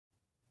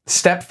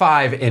Step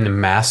 5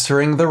 in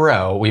mastering the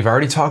row. We've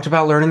already talked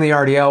about learning the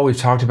RDL. We've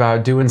talked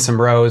about doing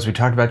some rows. We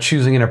talked about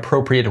choosing an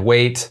appropriate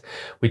weight.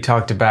 We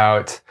talked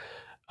about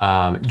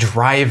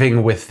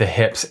driving with the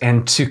hips,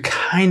 and to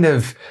kind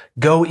of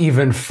go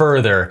even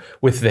further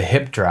with the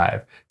hip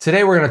drive.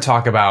 Today we're going to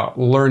talk about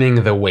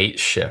learning the weight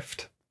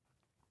shift.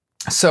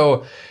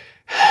 So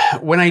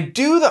when I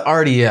do the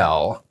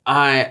RDL,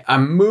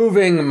 I'm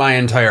moving my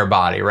entire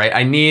body, right?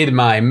 I need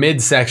my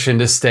midsection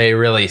to stay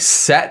really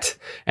set,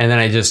 and then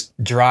I just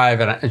drive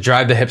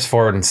the hips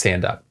forward and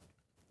stand up.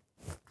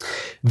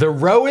 The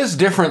row is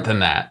different than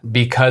that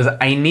because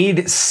I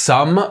need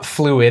some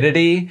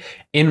fluidity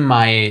in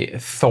my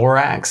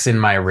thorax, in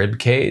my rib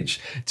cage,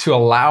 to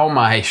allow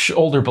my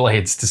shoulder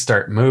blades to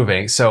start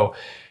moving. So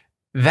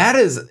that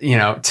is,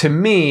 to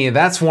me,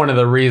 that's one of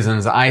the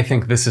reasons I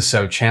think this is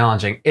so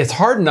challenging. It's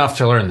hard enough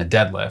to learn the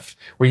deadlift,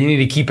 where you need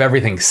to keep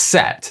everything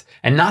set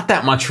and not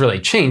that much really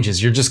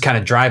changes. You're just kind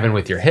of driving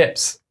with your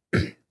hips.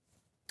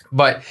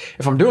 But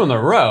if I'm doing the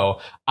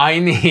row, I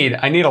need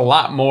a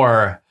lot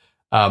more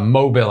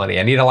mobility.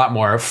 I need a lot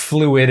more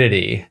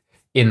fluidity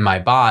in my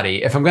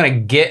body if I'm going to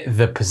get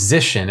the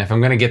position, if I'm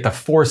going to get the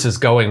forces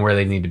going where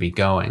they need to be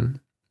going.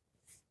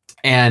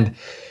 And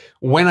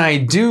when I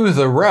do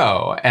the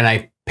row and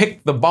I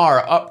pick the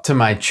bar up to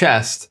my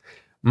chest,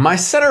 my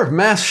center of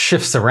mass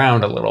shifts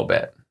around a little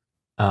bit.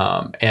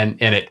 And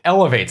it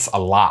elevates a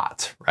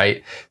lot,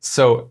 right?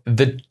 So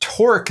the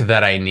torque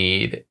that I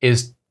need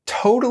is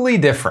totally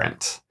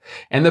different.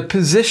 And the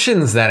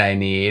positions that I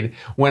need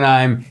when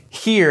I'm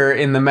here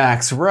in the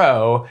max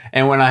row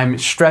and when I'm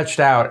stretched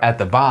out at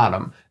the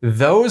bottom,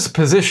 those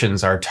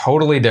positions are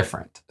totally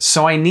different.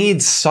 So I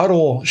need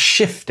subtle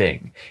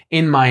shifting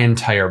in my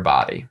entire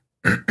body.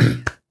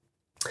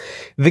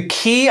 The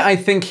key, I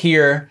think,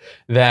 here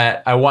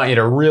that I want you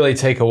to really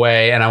take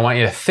away and I want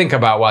you to think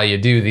about while you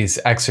do these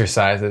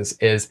exercises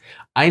is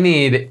I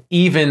need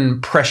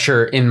even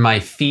pressure in my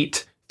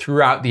feet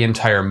throughout the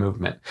entire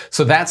movement.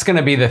 So that's going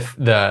to be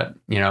the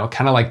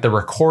kind of like the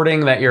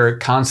recording that you're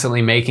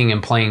constantly making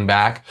and playing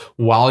back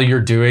while you're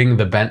doing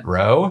the bent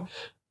row.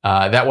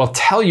 That will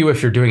tell you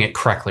if you're doing it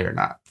correctly or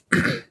not.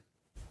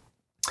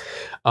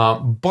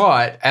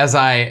 But as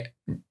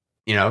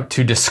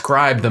to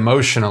describe the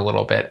motion a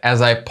little bit,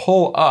 as I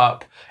pull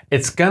up,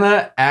 it's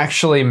gonna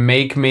actually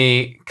make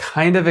me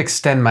kind of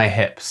extend my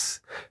hips.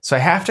 So I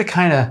have to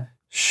kind of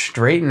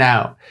straighten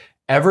out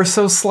ever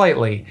so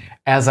slightly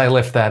as I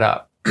lift that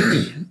up.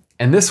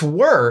 And this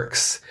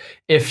works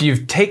if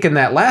you've taken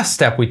that last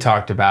step we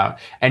talked about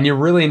and you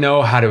really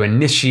know how to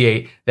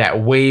initiate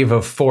that wave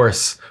of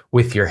force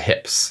with your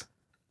hips.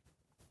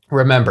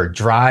 Remember,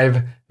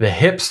 drive the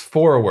hips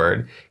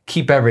forward,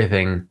 keep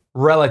everything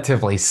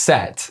relatively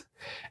set,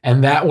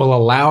 and that will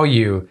allow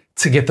you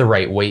to get the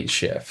right weight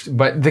shift.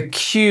 But the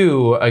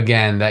cue,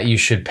 again, that you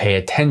should pay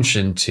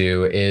attention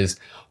to is,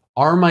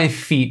 are my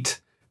feet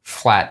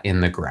flat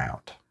in the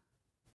ground?